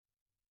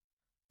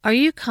Are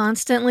you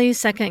constantly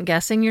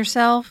second-guessing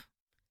yourself?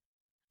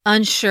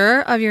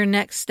 Unsure of your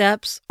next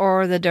steps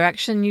or the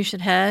direction you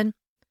should head?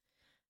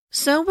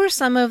 So were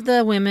some of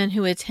the women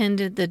who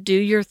attended the Do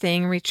Your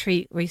Thing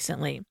retreat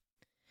recently.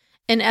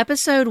 In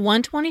episode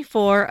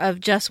 124 of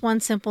Just One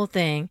Simple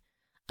Thing,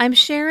 I'm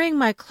sharing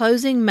my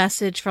closing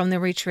message from the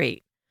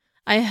retreat.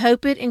 I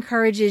hope it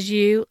encourages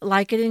you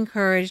like it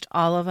encouraged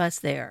all of us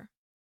there.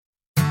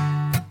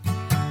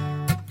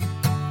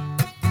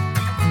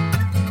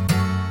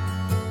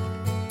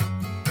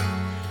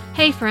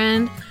 Hey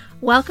friend,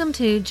 welcome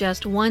to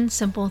Just One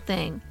Simple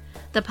Thing,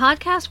 the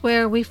podcast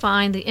where we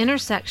find the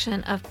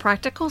intersection of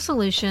practical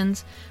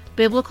solutions,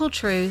 biblical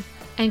truth,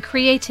 and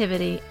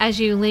creativity as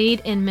you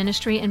lead in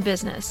ministry and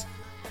business.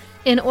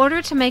 In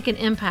order to make an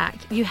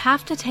impact, you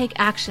have to take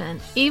action,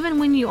 even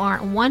when you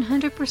aren't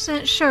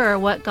 100% sure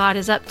what God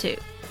is up to.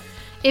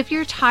 If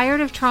you're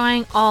tired of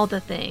trying all the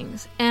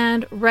things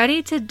and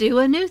ready to do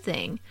a new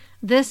thing,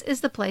 this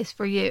is the place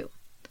for you.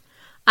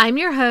 I'm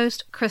your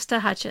host, Krista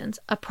Hutchins,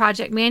 a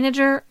project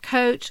manager,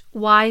 coach,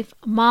 wife,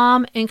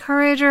 mom,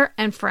 encourager,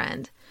 and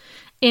friend.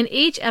 In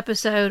each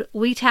episode,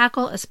 we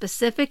tackle a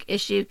specific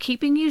issue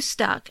keeping you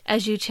stuck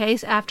as you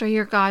chase after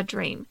your God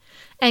dream,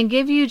 and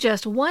give you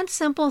just one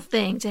simple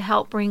thing to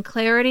help bring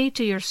clarity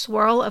to your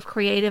swirl of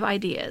creative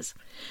ideas.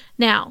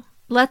 Now,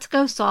 let's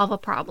go solve a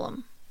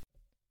problem.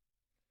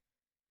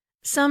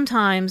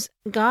 Sometimes,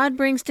 God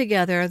brings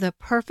together the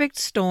perfect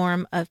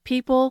storm of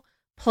people,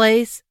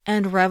 place,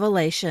 and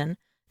revelation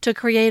to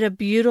create a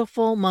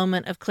beautiful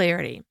moment of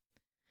clarity.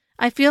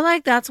 I feel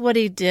like that's what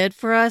He did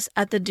for us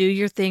at the Do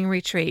Your Thing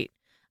retreat,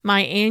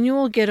 my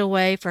annual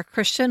getaway for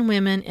Christian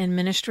women in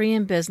ministry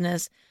and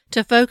business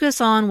to focus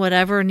on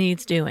whatever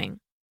needs doing.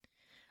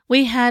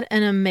 We had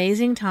an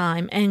amazing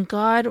time, and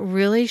God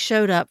really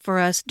showed up for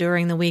us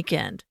during the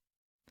weekend.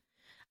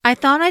 I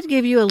thought I'd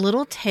give you a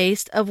little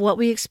taste of what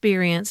we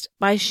experienced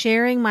by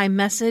sharing my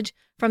message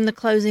from the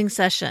closing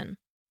session.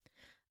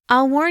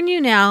 I'll warn you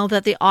now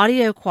that the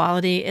audio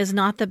quality is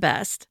not the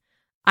best.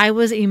 I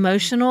was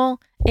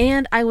emotional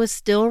and I was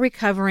still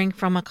recovering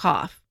from a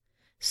cough,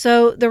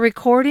 so the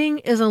recording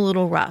is a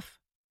little rough.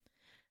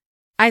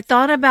 I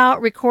thought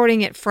about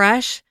recording it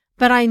fresh,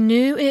 but I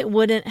knew it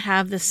wouldn't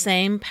have the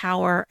same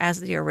power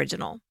as the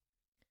original.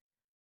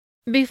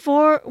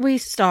 Before we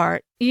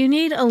start, you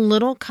need a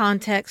little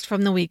context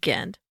from the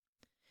weekend.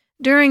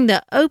 During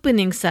the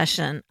opening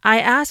session, I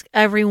asked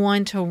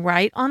everyone to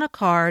write on a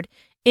card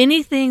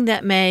anything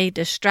that may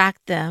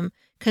distract them,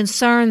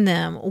 concern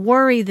them,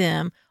 worry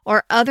them,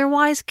 or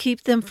otherwise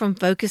keep them from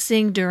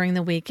focusing during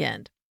the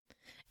weekend.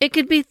 It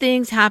could be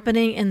things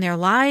happening in their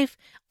life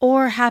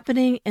or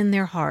happening in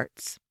their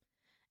hearts.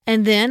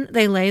 And then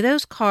they lay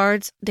those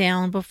cards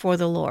down before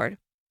the Lord.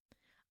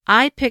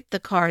 I pick the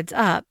cards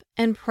up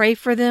and pray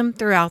for them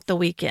throughout the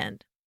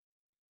weekend.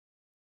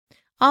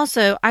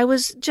 Also, I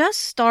was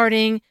just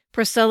starting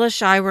Priscilla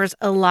Shiver's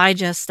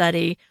Elijah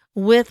study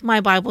with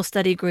my Bible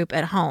study group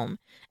at home,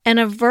 and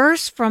a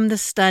verse from the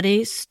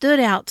study stood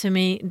out to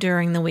me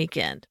during the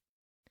weekend.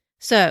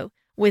 So,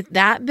 with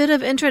that bit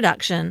of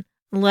introduction,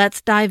 let's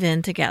dive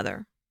in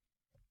together.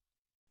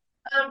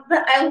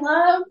 But I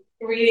love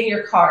reading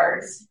your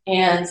cards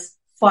and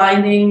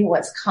finding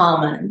what's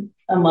common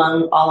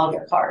among all of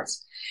your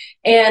cards.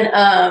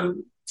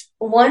 And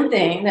one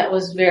thing that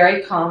was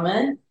very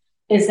common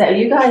is that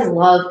you guys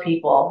love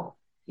people.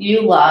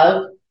 You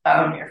love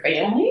your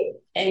family,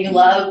 and you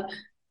love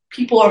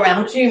people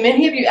around you.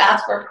 Many of you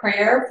ask for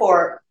prayer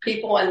for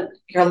people in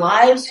your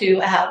lives who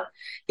have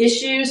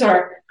issues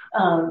or,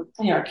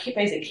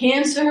 facing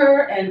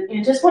cancer,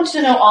 and just want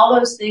you to know all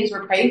those things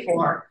were prayed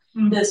for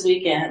this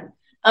weekend.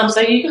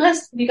 So you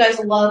guys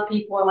love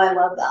people, and I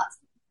love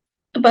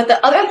that. But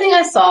the other thing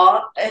I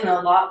saw, and a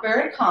lot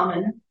very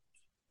common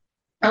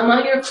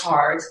among your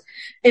cards,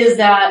 is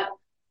that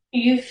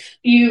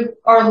you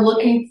are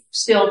looking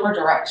still for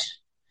direction.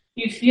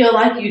 You feel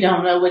like you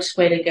don't know which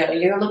way to go.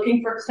 You're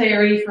looking for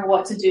clarity for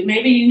what to do.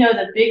 Maybe you know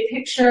the big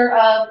picture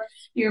of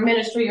your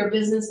ministry or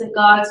business that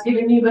God's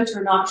given you, but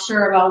you're not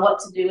sure about what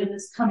to do in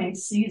this coming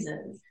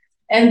season.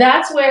 And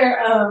that's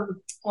where,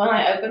 when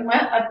I opened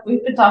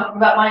we've been talking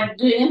about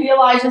doing the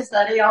Elijah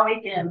study all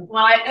weekend.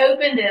 When I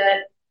opened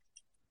it,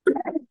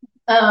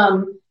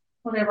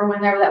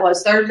 whenever that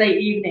was, Thursday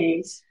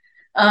evenings,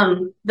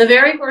 the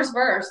very first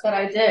verse that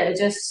I did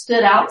just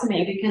stood out to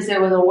me because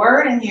there was a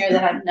word in here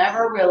that I'd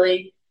never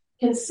really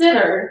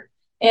considered.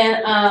 And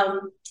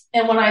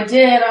when I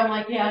did, I'm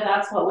like, yeah,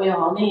 that's what we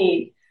all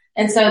need.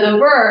 And so the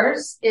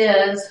verse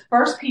is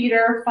 1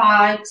 Peter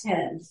 5:10.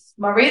 I'm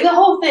going to read the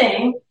whole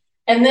thing.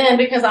 And then,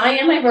 because I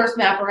am a verse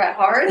mapper at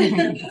heart,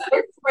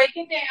 break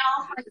it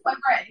down by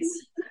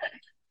grace.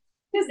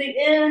 Because the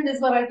end is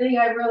what I think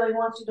I really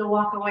want you to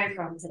walk away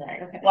from today.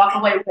 Okay, walk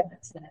away with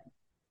it today.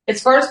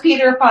 It's 1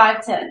 Peter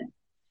 5:10.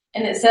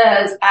 And it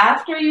says,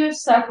 after you have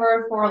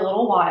suffered for a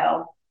little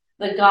while,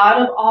 the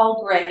God of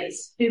all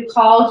grace, who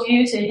called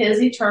you to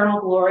His eternal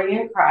glory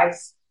in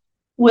Christ,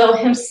 will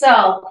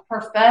Himself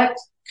perfect,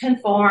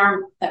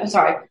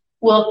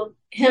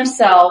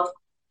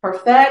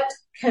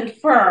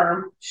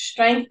 confirm,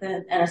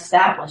 strengthen, and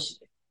establish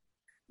you.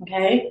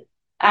 Okay?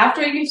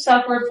 After you've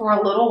suffered for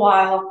a little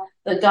while,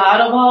 the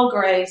God of all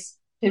grace,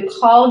 who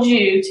called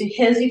you to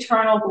his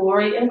eternal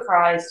glory in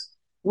Christ,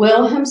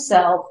 will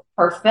himself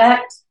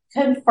perfect,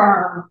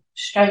 confirm,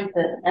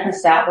 strengthen, and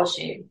establish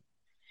you.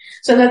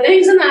 So the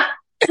things in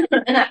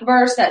that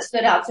verse that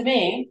stood out to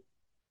me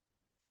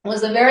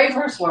was the very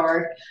first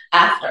word,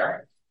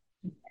 after.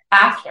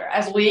 After,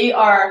 as we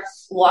are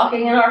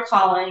walking in our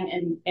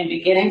calling and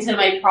beginning to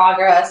make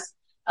progress,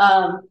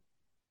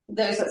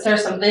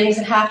 there's some things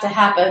that have to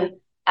happen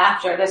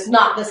after. That's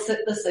not the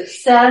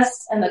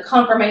success and the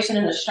confirmation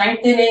and the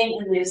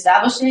strengthening and the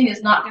establishing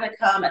is not going to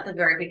come at the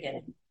very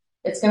beginning.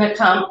 It's going to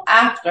come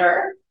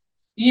after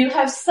you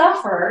have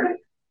suffered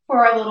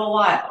for a little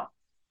while.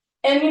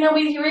 And,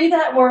 we read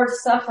that word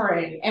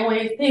suffering and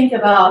we think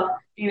about,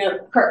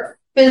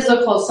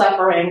 physical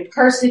suffering,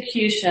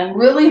 persecution,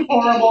 really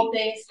horrible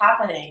things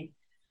happening.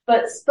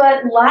 But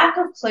lack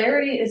of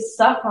clarity is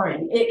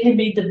suffering. It can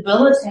be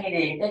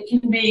debilitating. It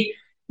can be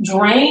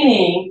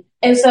draining.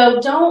 And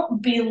so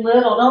don't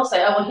belittle. Don't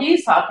say, oh, well,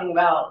 he's talking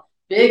about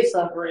big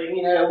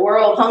suffering,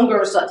 world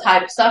hunger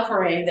type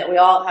suffering that we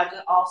all have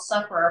to all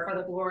suffer for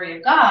the glory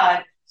of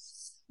God.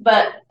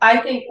 But I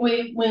think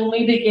when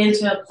we begin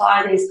to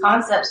apply these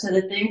concepts to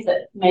the things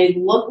that may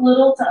look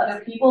little to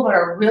other people but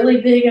are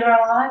really big in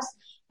our lives,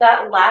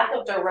 that lack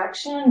of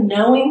direction,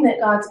 knowing that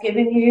God's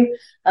giving you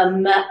a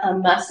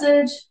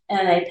message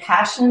and a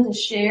passion to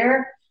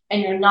share,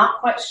 and you're not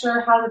quite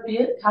sure how to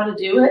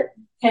do it,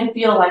 can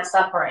feel like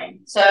suffering.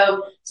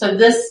 So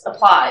this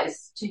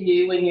applies to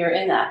you when you're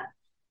in that.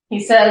 He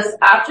says,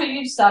 after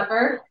you've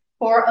suffered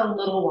for a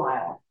little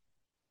while,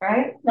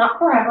 right? Not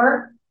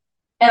forever.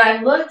 And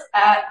I looked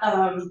at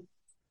I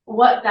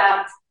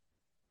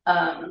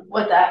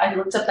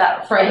looked up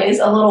that phrase,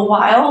 a little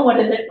while. What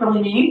did it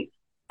really mean?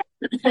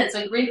 It's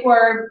a Greek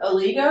word,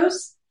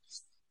 oligos,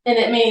 and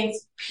it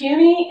means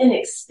puny in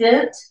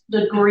extent,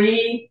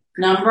 degree,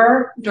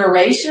 number,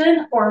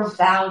 duration, or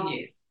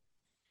value.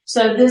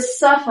 So this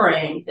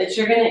suffering that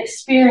you're going to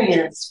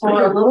experience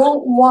for a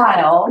little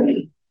while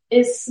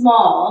is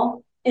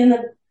small in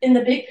the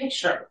big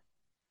picture.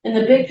 In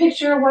the big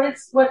picture,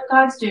 what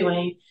God's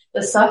doing,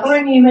 the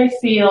suffering you may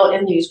feel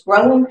in these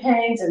growing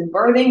pains and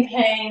birthing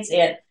pains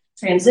and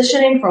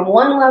transitioning from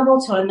one level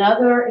to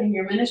another in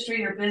your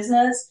ministry or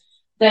business,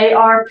 they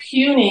are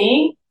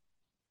puny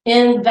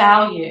in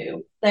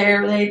value. They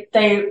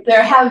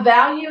have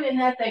value in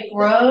that they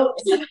grow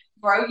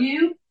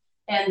you,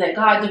 and that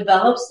God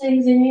develops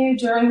things in you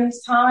during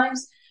these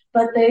times.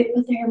 But they're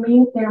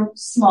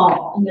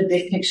small in the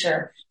big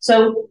picture.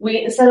 So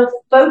we, instead of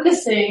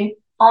focusing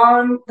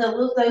on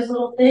those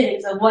little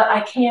things of what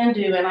I can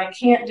do and I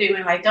can't do,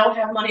 and I don't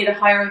have money to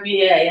hire a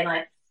VA, and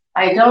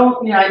I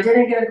don't, I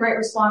didn't get a great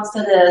response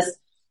to this.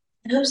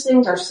 Those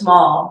things are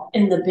small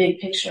in the big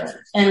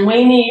picture, and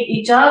we need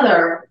each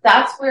other.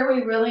 That's where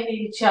we really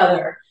need each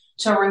other,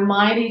 to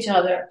remind each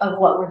other of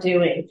what we're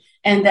doing,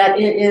 and that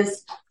it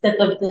is that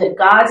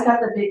God's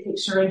got the big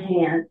picture in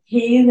hand.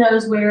 He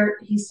knows where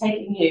he's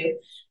taking you,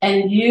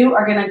 and you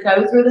are going to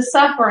go through the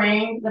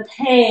suffering, the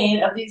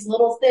pain of these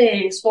little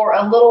things for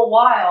a little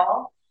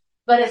while,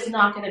 but it's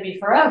not going to be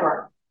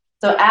forever.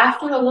 So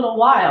after a little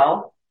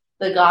while,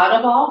 the God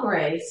of all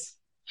grace,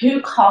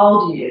 who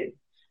called you.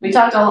 We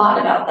talked a lot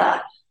about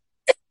that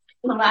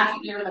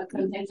last year in the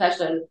coaching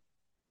session,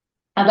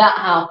 about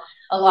how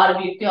a lot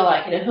of you feel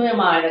like, who am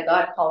I that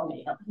God called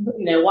me?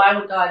 Why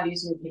would God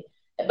use me?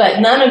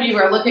 But none of you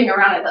are looking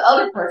around at the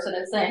other person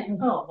and saying,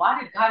 oh, why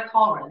did God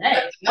call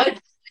Renee?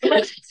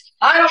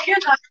 I don't hear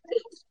that.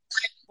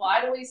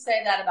 Why do we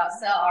say that about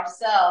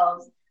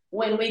ourselves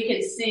when we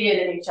can see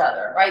it in each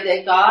other, right?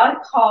 That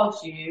God called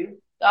you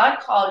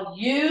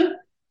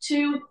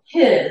to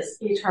his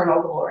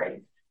eternal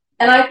glory.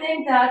 And I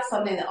think that's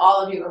something that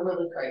all of you are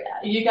really great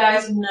at. You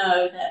guys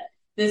know that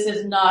this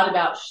is not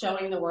about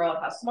showing the world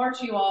how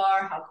smart you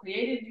are, how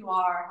creative you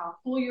are, how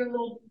cool your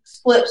little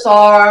flips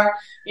are,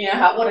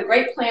 what a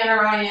great planner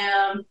I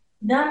am.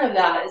 None of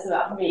that is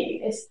about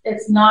me.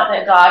 It's not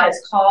that God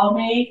has called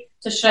me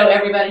to show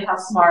everybody how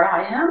smart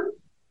I am.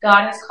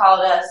 God has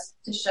called us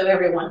to show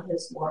everyone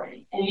his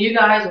glory. And you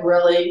guys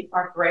really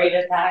are great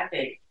at that, I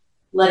think,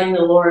 letting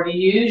the Lord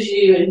use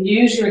you and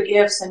use your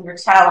gifts and your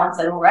talents,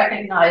 and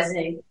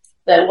recognizing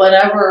that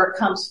whatever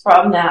comes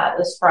from that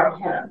is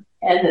from him.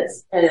 And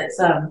it's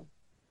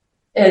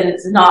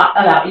not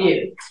about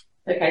you.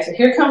 Okay, so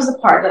here comes the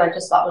part that I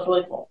just thought was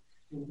really cool.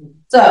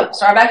 So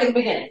start back at the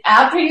beginning.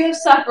 After you have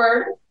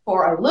suffered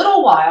for a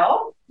little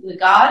while, the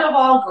God of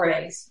all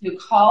grace, who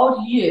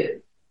called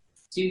you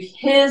to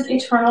his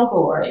eternal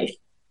glory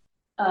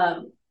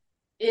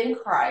in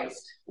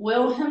Christ,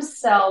 will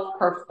himself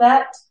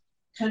perfect,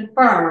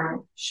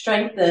 confirm,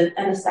 strengthen,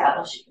 and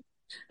establish you.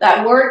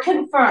 That word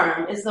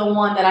confirm is the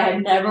one that I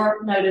had never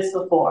noticed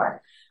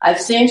before.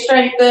 I've seen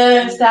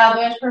strengthen,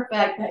 establish,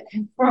 perfect, but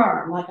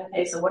confirm.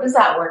 Okay, so what does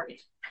that word mean?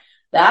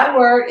 That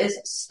word is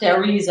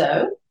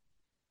sterizo.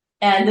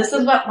 And this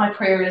is what my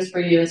prayer is for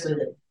you as we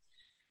live.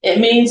 It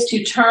means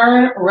to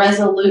turn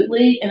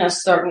resolutely in a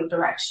certain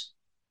direction,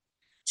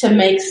 to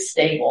make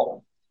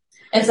stable.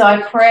 And so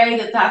I pray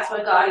that that's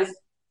what God has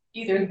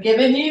either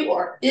given you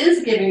or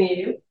is giving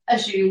you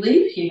as you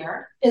leave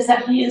here, is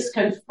that he is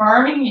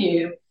confirming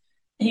you.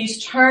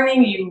 He's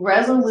turning you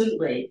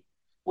resolutely,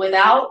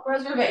 without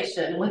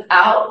reservation,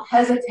 without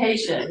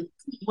hesitation,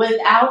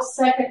 without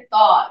second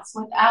thoughts,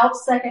 without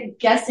second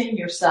guessing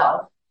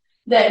yourself,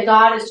 that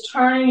God is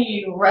turning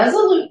you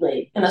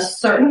resolutely in a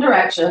certain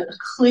direction, a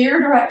clear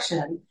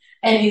direction,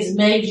 and he's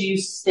made you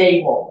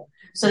stable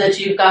so that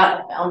you've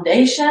got a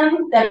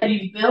foundation that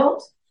you've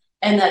built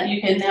and that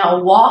you can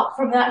now walk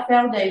from that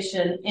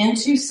foundation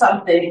into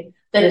something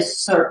that is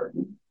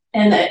certain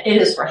and that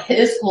it is for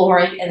his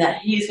glory and that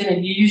he's going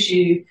to use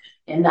you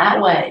in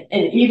that way.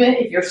 And even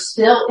if you're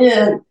still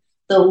in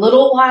the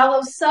little while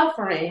of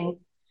suffering,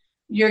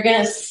 you're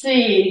going to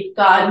see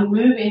God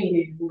moving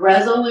you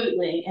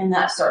resolutely in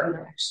that certain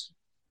direction.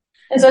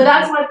 And so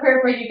that's my prayer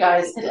for you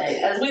guys today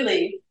as we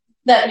leave,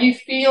 that you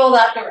feel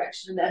that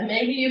direction, that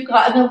maybe you've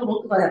gotten a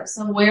little glimpse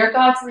of where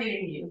God's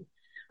leading you,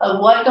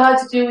 of what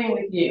God's doing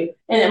with you.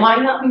 And it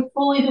might not be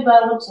fully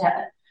developed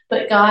yet,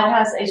 but God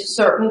has a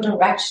certain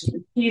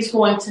direction. He's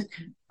going to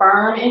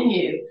confirm in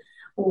you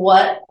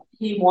what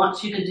he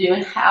wants you to do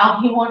and how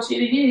he wants you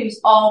to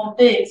use all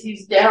the things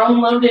he's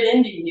downloaded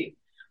into you.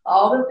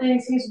 All the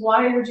things he's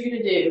wired you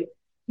to do,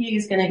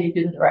 he's going to give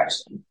you the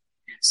direction.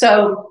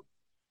 So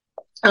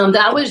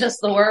that was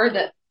just the word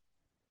that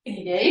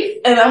he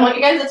gave. And I want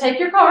you guys to take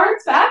your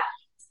cards back.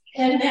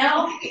 And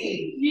now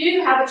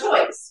you have a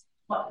choice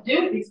what to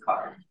do with these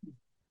cards.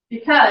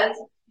 Because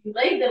you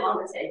laid them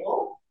on the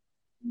table,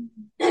 and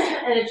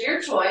it's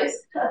your choice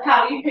of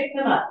how you pick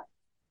them up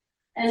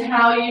and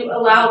how you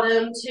allow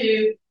them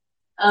to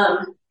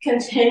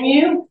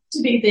continue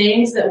to be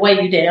things that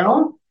weigh you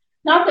down.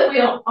 Not that we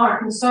aren't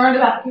concerned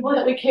about people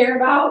that we care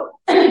about,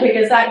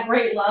 because that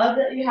great love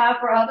that you have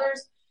for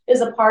others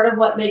is a part of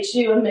what makes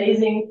you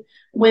amazing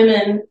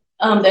women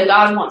that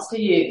God wants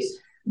to use.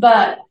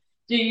 But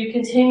do you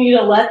continue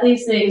to let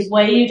these things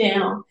weigh you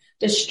down,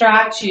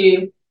 distract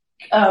you?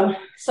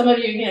 Some of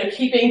you,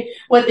 keeping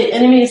what the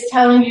enemy is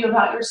telling you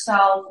about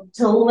yourself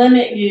to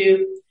limit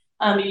you.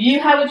 You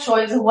have a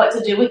choice of what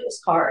to do with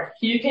this card.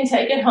 You can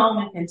take it home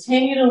and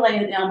continue to lay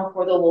it down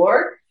before the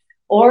Lord,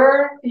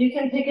 or you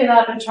can pick it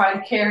up and try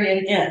to carry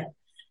it again.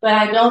 But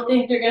I don't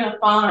think you're going to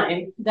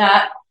find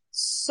that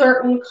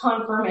certain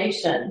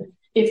confirmation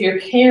if you're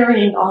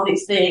carrying all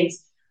these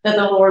things that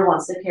the Lord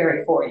wants to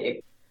carry for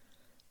you.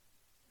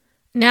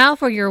 Now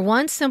for your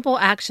one simple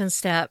action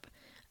step.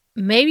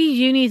 Maybe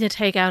you need to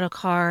take out a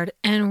card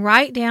and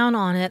write down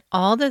on it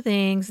all the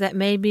things that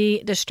may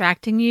be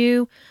distracting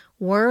you,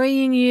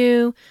 worrying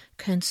you,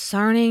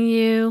 concerning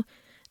you,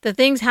 the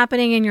things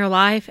happening in your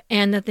life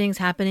and the things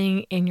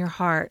happening in your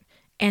heart.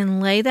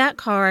 And lay that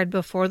card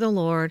before the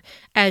Lord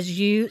as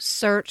you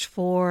search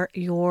for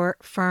your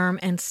firm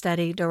and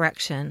steady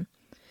direction.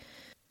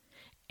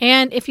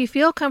 And if you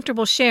feel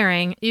comfortable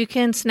sharing, you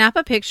can snap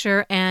a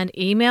picture and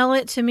email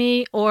it to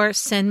me or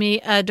send me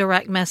a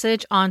direct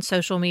message on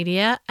social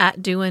media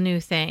at Do a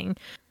New Thing.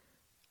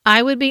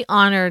 I would be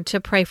honored to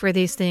pray for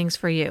these things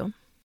for you.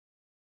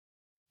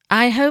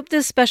 I hope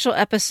this special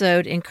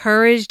episode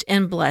encouraged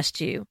and blessed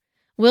you.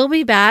 We'll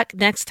be back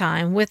next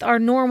time with our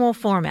normal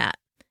format.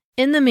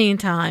 In the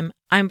meantime,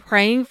 I'm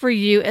praying for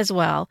you as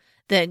well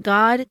that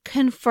God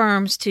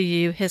confirms to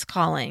you his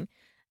calling,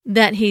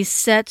 that he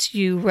sets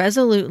you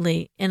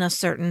resolutely in a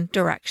certain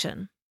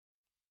direction.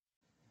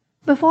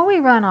 Before we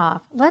run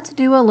off, let's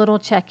do a little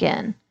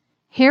check-in.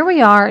 Here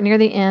we are near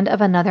the end of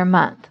another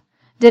month.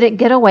 Did it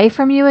get away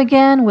from you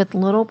again with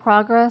little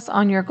progress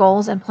on your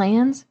goals and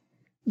plans?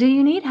 Do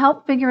you need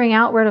help figuring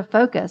out where to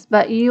focus,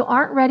 but you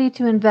aren't ready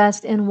to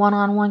invest in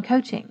one-on-one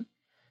coaching?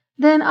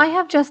 Then I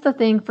have just the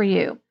thing for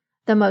you.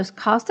 The most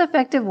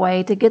cost-effective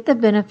way to get the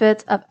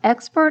benefits of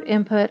expert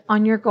input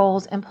on your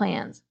goals and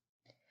plans.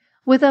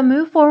 With a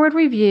Move Forward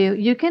review,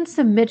 you can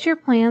submit your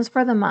plans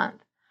for the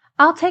month.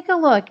 I'll take a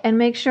look and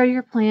make sure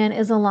your plan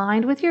is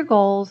aligned with your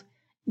goals,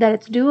 that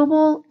it's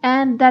doable,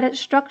 and that it's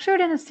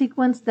structured in a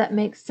sequence that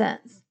makes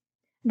sense.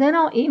 Then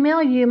I'll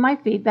email you my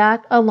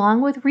feedback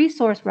along with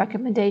resource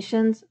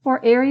recommendations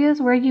for areas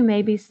where you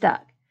may be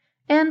stuck,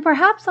 and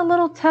perhaps a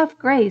little tough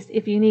grace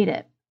if you need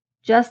it,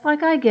 just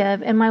like I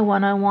give in my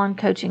one-on-one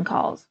coaching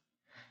calls.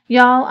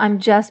 Y'all, I'm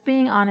just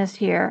being honest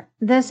here.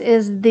 This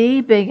is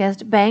the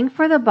biggest bang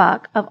for the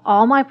buck of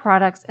all my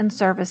products and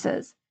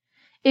services.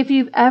 If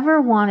you've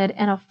ever wanted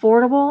an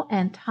affordable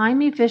and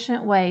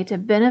time-efficient way to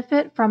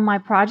benefit from my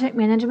project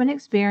management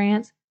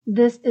experience,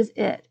 this is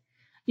it.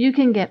 You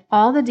can get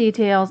all the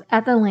details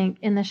at the link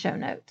in the show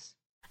notes.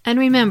 And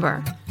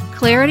remember,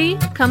 clarity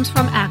comes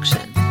from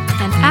action,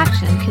 and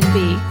action can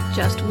be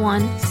just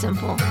one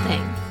simple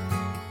thing.